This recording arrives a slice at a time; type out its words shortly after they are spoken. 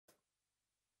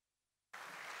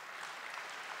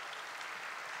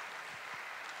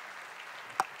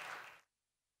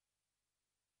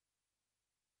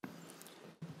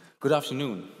Good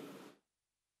afternoon.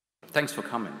 Thanks for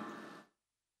coming.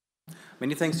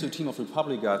 Many thanks to the team of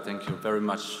Republica. Thank you very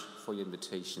much for your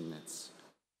invitation. It's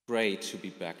great to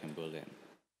be back in Berlin.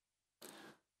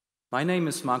 My name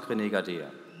is Marc Rene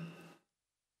Gardeya.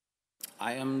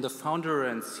 I am the founder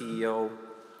and CEO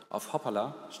of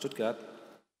Hoppala, Stuttgart.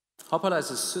 Hoppala is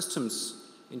a systems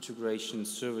integration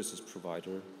services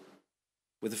provider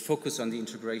with a focus on the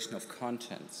integration of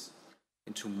contents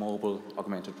into mobile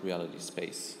augmented reality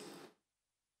space.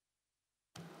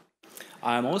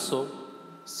 I am also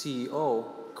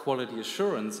CEO Quality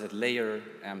Assurance at Layer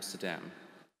Amsterdam.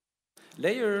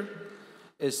 Layer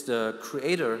is the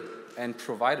creator and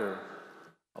provider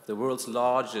of the world's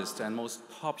largest and most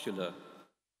popular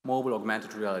mobile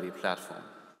augmented reality platform.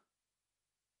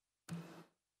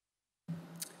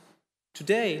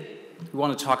 Today, we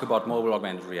want to talk about mobile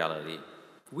augmented reality.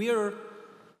 We are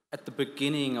at the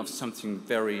beginning of something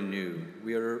very new.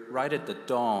 We are right at the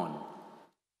dawn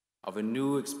of a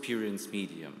new experience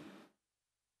medium.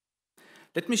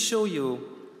 Let me show you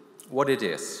what it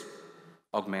is,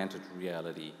 augmented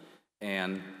reality,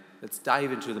 and let's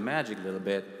dive into the magic a little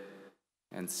bit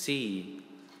and see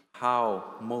how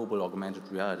mobile augmented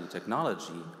reality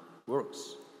technology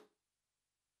works.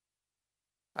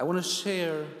 I want to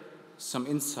share some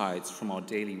insights from our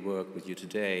daily work with you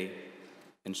today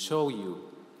and show you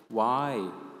why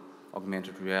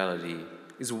augmented reality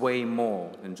is way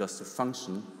more than just a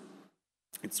function.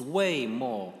 It's way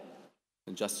more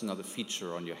than just another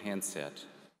feature on your handset.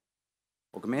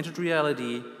 Augmented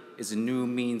reality is a new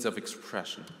means of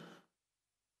expression.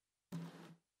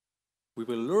 We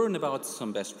will learn about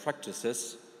some best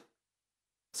practices,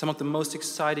 some of the most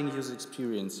exciting user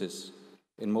experiences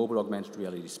in mobile augmented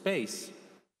reality space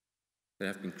that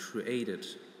have been created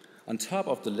on top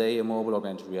of the Layer mobile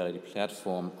augmented reality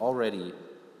platform already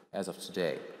as of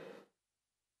today.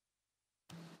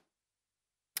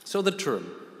 So the term,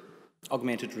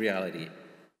 augmented reality,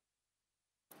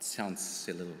 sounds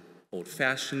a little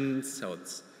old-fashioned,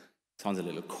 sounds a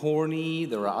little corny.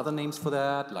 There are other names for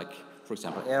that, like, for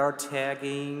example, air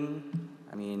tagging.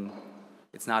 I mean,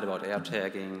 it's not about air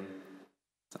tagging,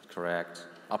 it's not correct.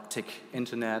 Optic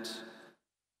internet,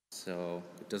 so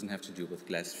it doesn't have to do with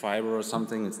glass fiber or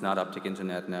something. It's not optic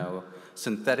internet, no.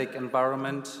 Synthetic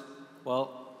environment,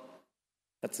 well,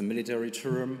 that's a military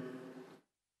term.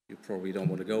 You probably don't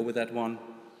want to go with that one.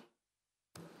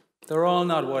 They're all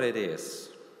not what it is.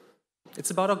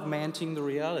 It's about augmenting the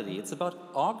reality. It's about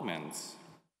augments.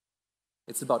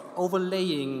 It's about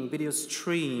overlaying video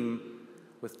stream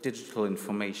with digital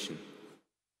information.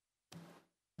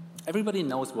 Everybody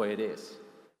knows what it is,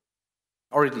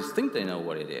 or at least think they know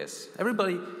what it is.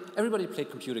 Everybody plays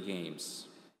computer games.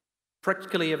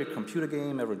 Practically every computer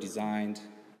game ever designed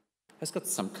has got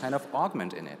some kind of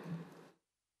augment in it.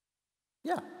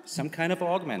 Yeah, some kind of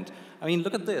augment. I mean,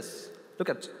 look at this. Look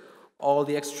at all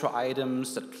the extra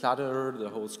items that clutter the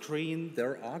whole screen.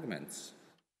 They're augments.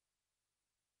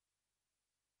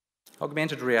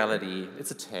 Augmented reality, it's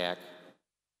a tag.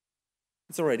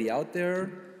 It's already out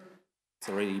there. It's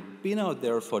already been out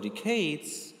there for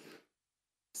decades,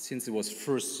 since it was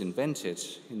first invented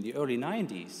in the early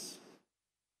 90s,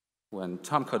 when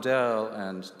Tom Caudell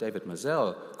and David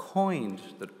Mazel coined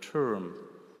the term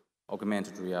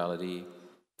augmented reality.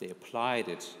 They applied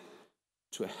it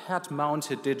to a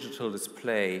head-mounted digital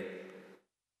display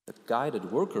that guided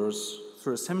workers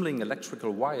through assembling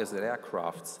electrical wires at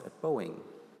aircrafts at Boeing.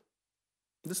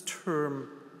 This term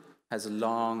has a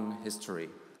long history.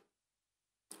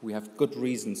 We have good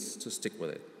reasons to stick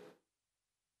with it.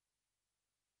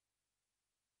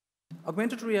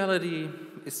 Augmented reality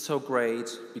is so great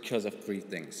because of three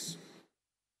things.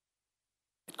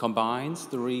 It combines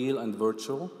the real and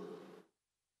virtual.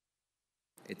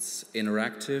 It's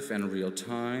interactive and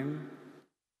real-time.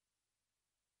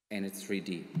 And it's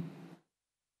 3D.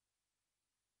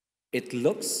 It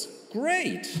looks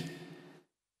great.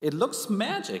 It looks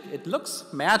magic. It looks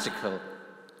magical.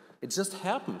 It just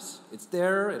happens. It's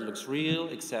there, it looks real,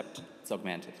 except it's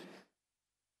augmented.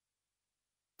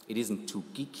 It isn't too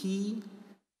geeky.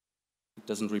 It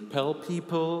doesn't repel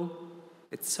people.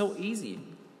 It's so easy.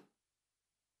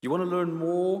 You want to learn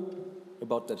more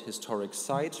about that historic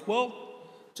site? Well,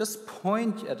 just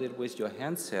point at it with your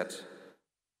handset,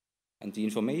 and the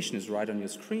information is right on your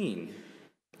screen.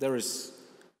 There is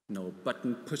no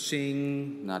button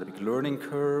pushing, not a big learning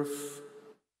curve.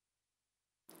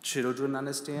 Children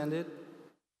understand it.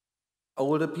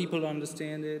 Older people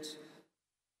understand it.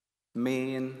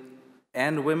 Men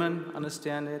and women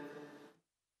understand it.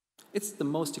 It's the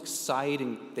most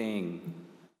exciting thing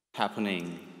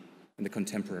happening in the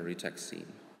contemporary tech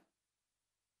scene.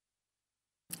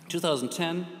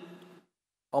 2010,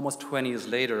 Almost 20 years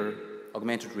later,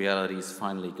 augmented reality is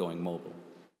finally going mobile.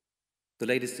 The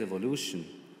latest evolution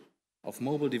of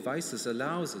mobile devices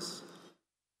allows us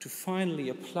to finally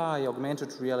apply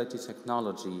augmented reality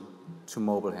technology to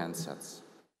mobile handsets.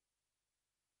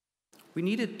 We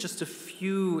needed just a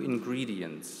few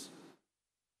ingredients.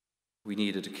 We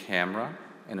needed a camera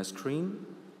and a screen,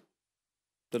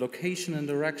 the location and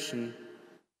direction,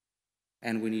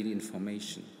 and we need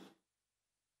information.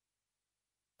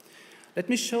 Let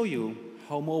me show you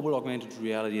how mobile augmented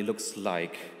reality looks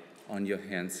like on your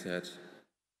handset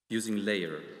using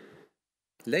Layer.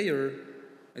 Layer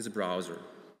is a browser.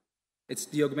 It's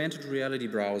the augmented reality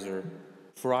browser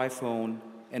for iPhone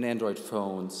and Android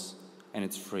phones, and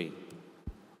it's free.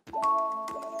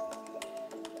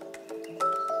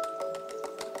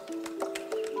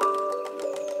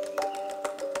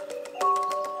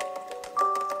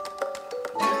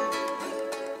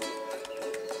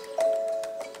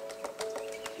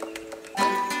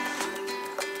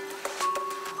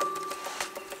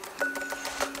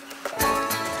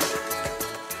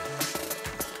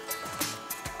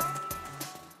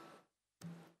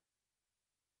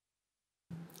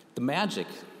 The magic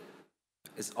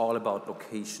is all about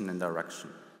location and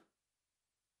direction.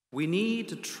 We need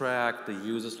to track the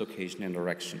user's location and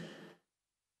direction.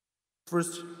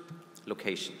 First,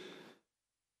 location.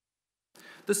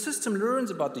 The system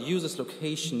learns about the user's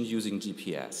location using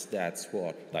GPS. That's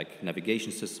what, like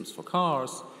navigation systems for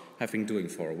cars, have been doing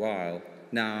for a while.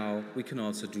 Now we can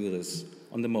also do this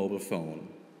on the mobile phone.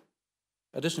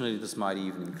 Additionally, this might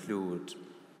even include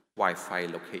Wi-Fi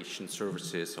location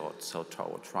services or cell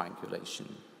tower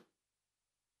triangulation.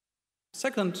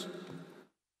 Second,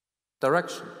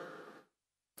 direction.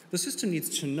 The system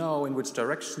needs to know in which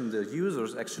direction the user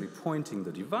is actually pointing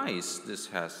the device. This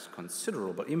has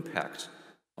considerable impact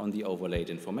on the overlaid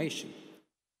information.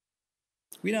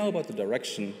 We know about the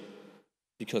direction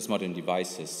because modern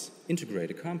devices integrate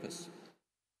a compass.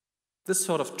 This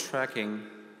sort of tracking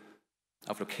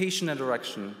of location and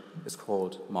direction is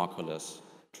called markerless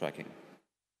tracking.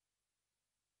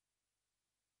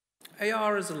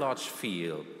 AR is a large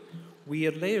field. We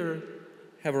at Layer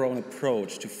have our own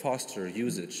approach to foster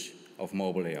usage of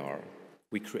mobile AR.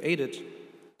 We created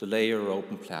the Layer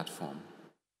Open Platform.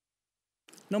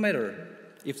 No matter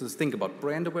if you think about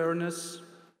brand awareness,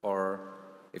 or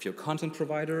if you're a content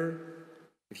provider,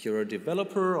 if you're a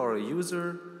developer or a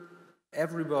user,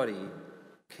 everybody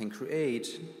can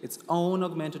create its own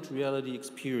augmented reality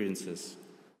experiences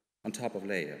on top of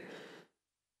Layer.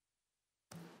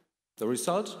 The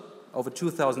result? Over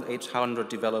 2,800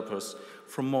 developers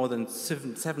from more than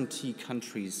 70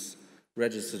 countries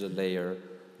registered a Layer.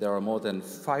 There are more than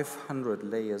 500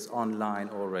 layers online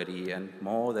already and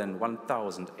more than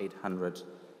 1,800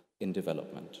 in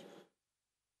development.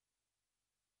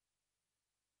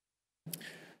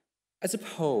 As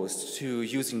opposed to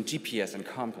using GPS and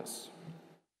compass,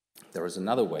 there is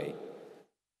another way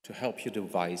to help your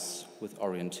device with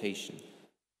orientation.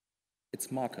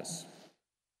 It's markers.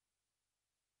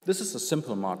 This is a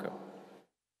simple marker.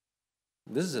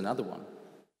 This is another one.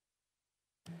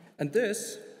 And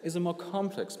this is a more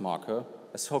complex marker,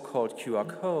 a so-called QR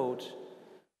code,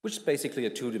 which is basically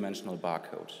a two-dimensional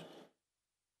barcode.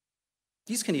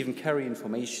 These can even carry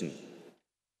information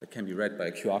that can be read by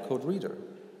a QR code reader.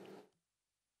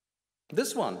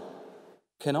 This one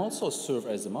can also serve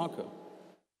as a marker.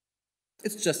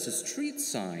 It's just a street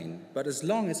sign, but as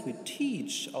long as we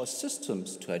teach our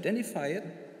systems to identify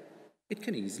it, it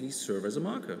can easily serve as a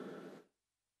marker.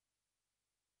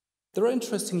 There are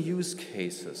interesting use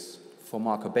cases for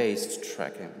marker-based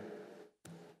tracking.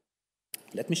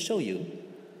 Let me show you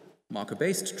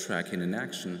marker-based tracking in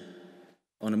action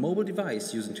on a mobile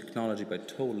device using technology by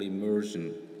total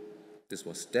immersion. This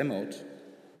was demoed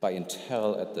by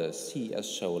Intel at the CES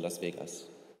show Las Vegas.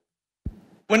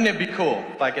 Wouldn't it be cool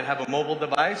if I could have a mobile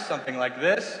device, something like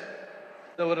this,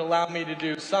 that would allow me to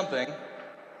do something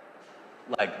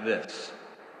like this?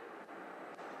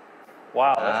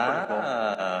 Wow, that's pretty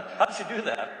cool. How did you do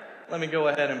that? Let me go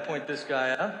ahead and point this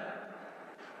guy up.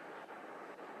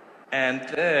 And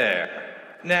there.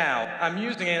 Now, I'm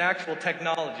using an actual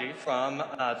technology from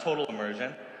Total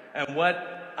Immersion, and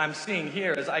what I'm seeing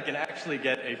here is I can actually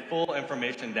get a full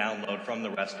information download from the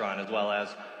restaurant, as well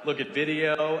as look at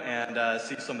video and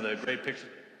see some of the great pictures.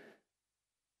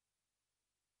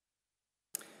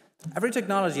 Every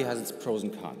technology has its pros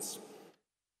and cons.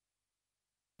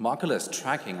 Markerless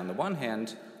tracking, on the one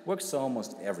hand, works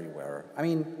almost everywhere. I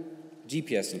mean,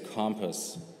 GPS and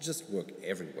compass just work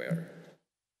everywhere.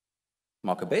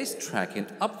 Marker-based tracking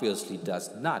obviously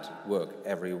does not work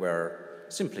everywhere,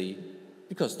 simply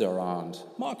because there aren't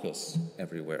markers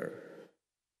everywhere.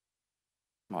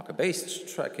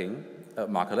 Marker-based tracking,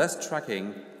 markerless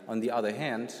tracking, on the other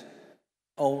hand,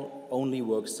 only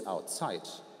works outside.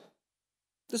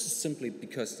 This is simply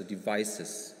because the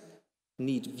devices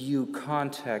need view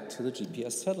contact to the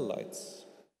GPS satellites.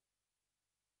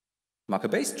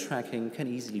 Marker-based tracking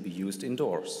can easily be used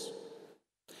indoors.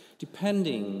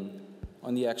 Depending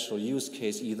on the actual use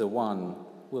case, either one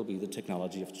will be the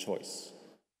technology of choice.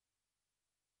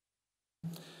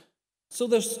 So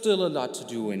there's still a lot to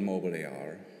do in mobile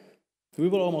AR. We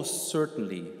will almost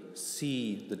certainly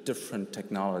see the different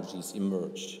technologies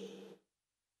emerge.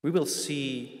 We will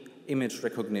see image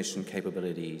recognition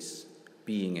capabilities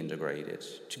being integrated.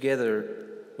 Together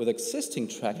with existing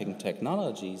tracking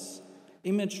technologies,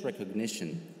 image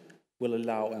recognition will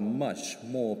allow a much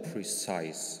more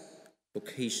precise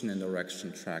location and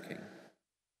direction tracking.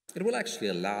 It will actually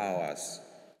allow us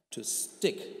to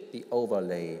stick the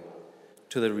overlay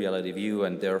to the reality view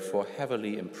and therefore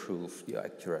heavily improve the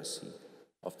accuracy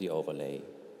of the overlay.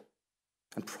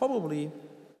 And probably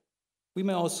we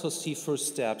may also see first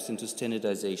steps into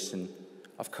standardization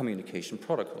of communication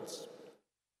protocols.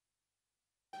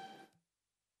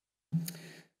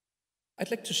 I'd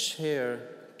like to share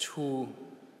two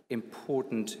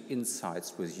important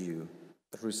insights with you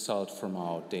that result from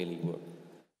our daily work.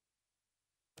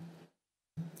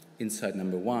 Insight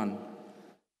number one,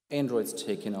 Android's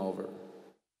taking over.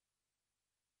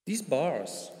 These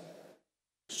bars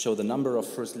show the number of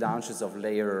first launches of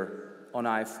Layer on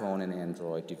iPhone and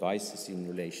Android devices in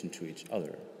relation to each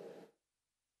other.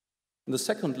 In the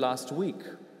second last week,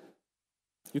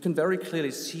 you can very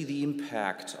clearly see the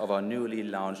impact of our newly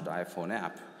launched iPhone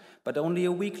app, but only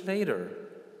a week later,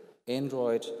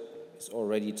 Android is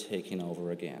already taking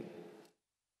over again.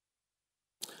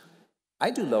 I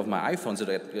do love my iPhone, so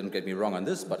don't get me wrong on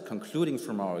this, but concluding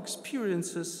from our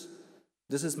experiences,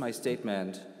 this is my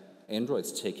statement: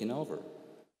 Android's taking over.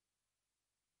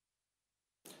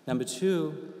 Number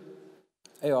two,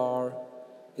 AR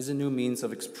is a new means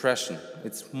of expression.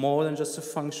 It's more than just a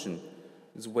function.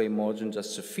 It's way more than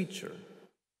just a feature.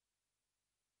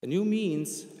 A new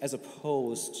means as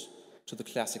opposed to the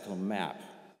classical map,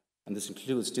 and this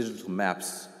includes digital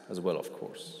maps as well, of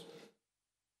course.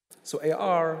 So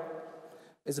AR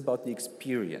is about the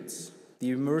experience,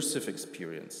 the immersive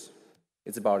experience.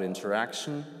 It's about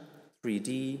interaction,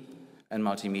 3D, and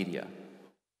multimedia.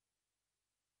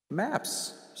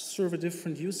 Maps serve a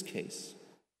different use case.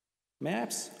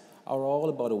 Maps are all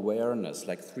about awareness,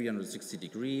 like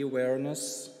 360-degree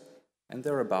awareness, and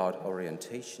they're about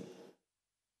orientation.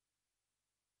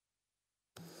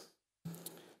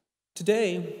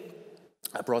 Today,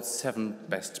 I brought 7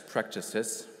 best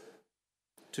practices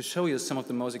to show you some of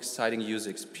the most exciting user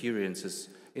experiences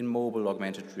in mobile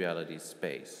augmented reality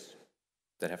space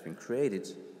that have been created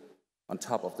on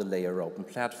top of the Layer open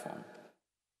platform.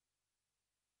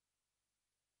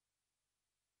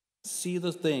 See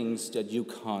the things that you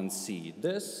can't see.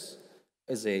 This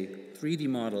is a 3D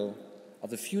model of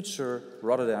the future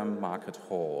Rotterdam Market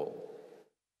Hall.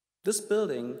 This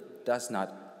building does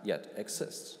not yet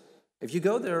exist. If you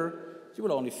go there, you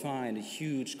will only find a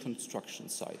huge construction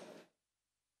site.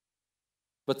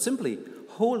 But simply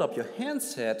hold up your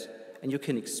handset and you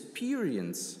can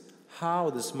experience how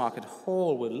this market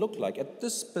hall will look like at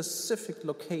this specific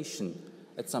location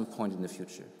at some point in the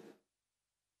future.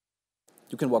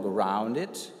 You can walk around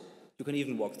it, you can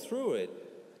even walk through it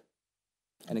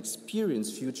and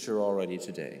experience future already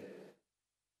today.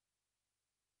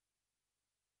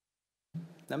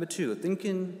 Number 2,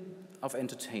 thinking of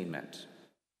entertainment.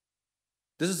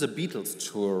 This is a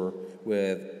Beatles tour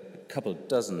with a couple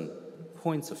dozen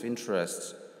points of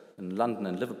interest in London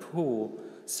and Liverpool,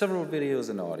 several videos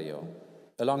and audio.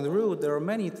 Along the route, there are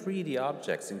many 3D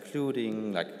objects,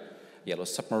 including like a yellow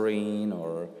submarine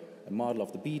or a model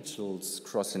of the Beatles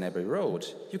crossing Abbey Road.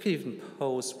 You can even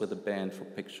pose with the band for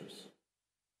pictures.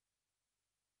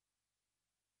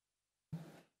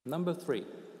 Number 3,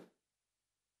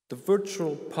 the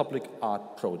virtual public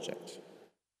art project.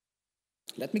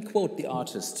 Let me quote the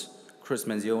artist Chris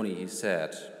Manzioni. He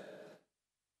said,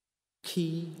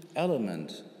 "Key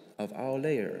element of our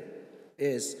layer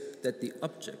is that the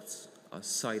objects are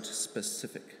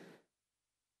site-specific.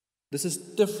 This is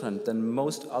different than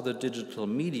most other digital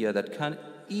media that can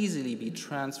easily be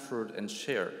transferred and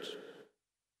shared.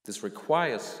 This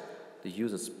requires the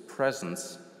user's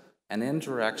presence and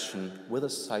interaction with the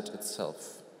site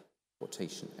itself."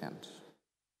 Quotation end.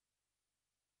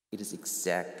 It is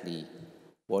exactly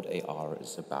what AR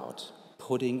is about,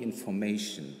 putting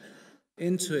information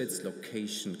into its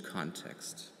location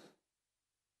context.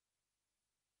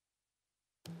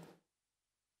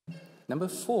 Number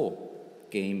 4,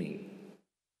 gaming.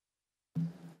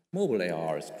 Mobile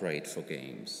AR is great for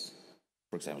games.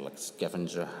 For example, like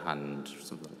scavenger hunt or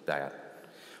something like that.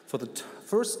 For the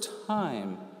first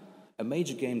time, a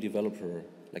major game developer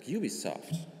like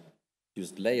Ubisoft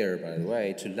used Layer, by the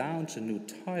way, to launch a new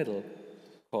title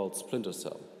called Splinter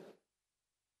Cell.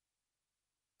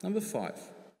 Number 5.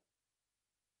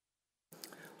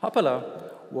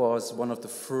 Hoppala was one of the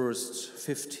first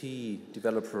 50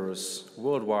 developers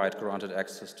worldwide granted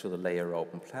access to the Layer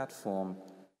open platform,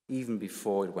 even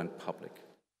before it went public.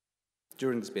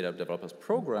 During this beta developers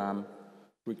program,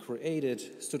 we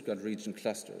created Stuttgart Region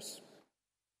Clusters.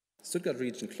 Stuttgart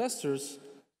Region Clusters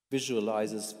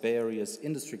visualizes various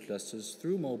industry clusters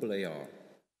through mobile AR.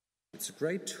 It's a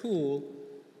great tool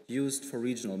used for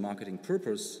regional marketing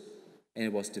purpose, and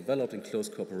it was developed in close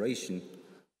cooperation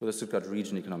with the Stuttgart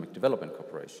Region Economic Development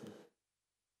Corporation.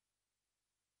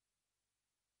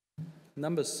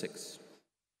 Number 6,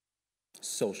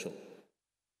 social.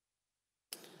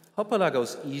 Hoppala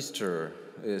Goes Easter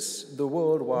is the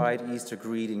worldwide Easter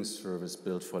greeting service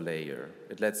built for Layer.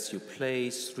 It lets you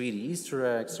place 3D Easter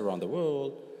eggs around the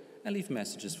world and leave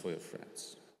messages for your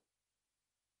friends.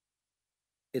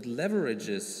 It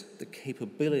leverages the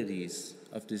capabilities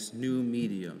of this new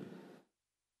medium.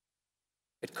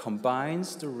 It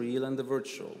combines the real and the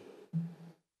virtual.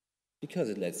 Because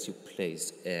it lets you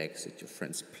place eggs at your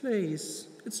friend's place,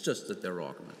 it's just that they're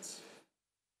augments.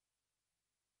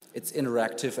 It's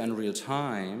interactive and real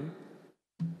time.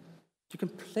 You can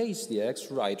place the eggs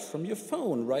right from your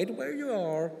phone, right where you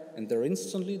are, and they're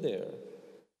instantly there.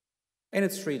 And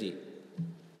it's 3D.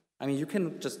 I mean, you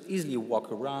can just easily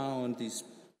walk around these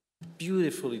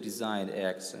beautifully designed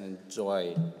eggs and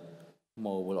enjoy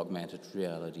mobile augmented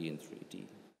reality in 3D.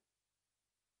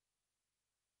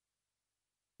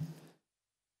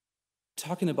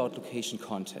 Talking about location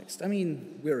context, I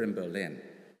mean, we're in Berlin.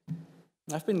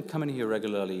 I've been coming here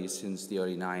regularly since the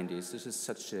early 90s. This is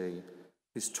such a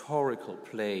historical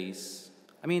place.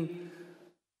 I mean,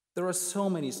 there are so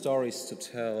many stories to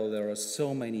tell, there are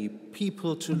so many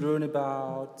people to learn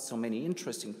about, so many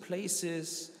interesting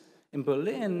places. In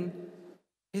Berlin,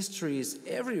 history is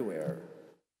everywhere.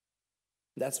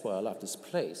 That's why I love this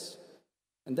place.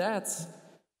 And that's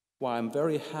why I'm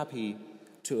very happy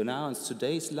to announce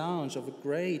today's launch of a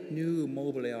great new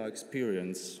mobile AR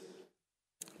experience,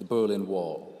 the Berlin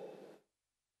Wall.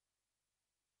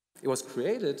 It was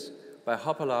created by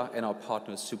Hoppala and our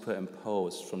partner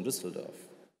Superimposed from Düsseldorf.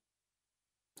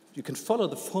 You can follow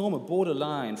the former border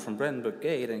line from Brandenburg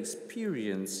Gate and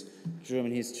experience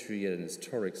German history at an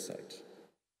historic site.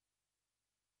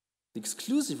 The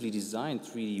exclusively designed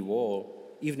 3D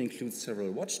wall even includes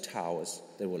several watchtowers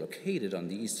that were located on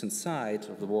the eastern side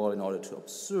of the wall in order to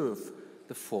observe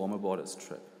the former border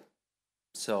strip.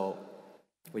 So,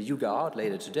 when you go out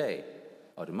later today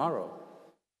or tomorrow,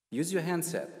 use your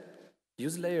handset,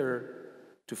 use Layer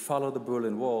to follow the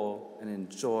Berlin Wall and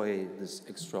enjoy this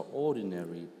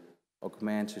extraordinary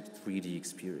augmented 3D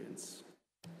experience.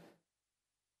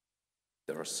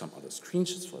 There are some other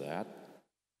screenshots for that,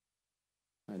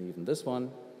 and even this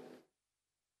one.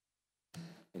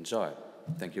 Enjoy.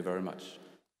 Thank you very much.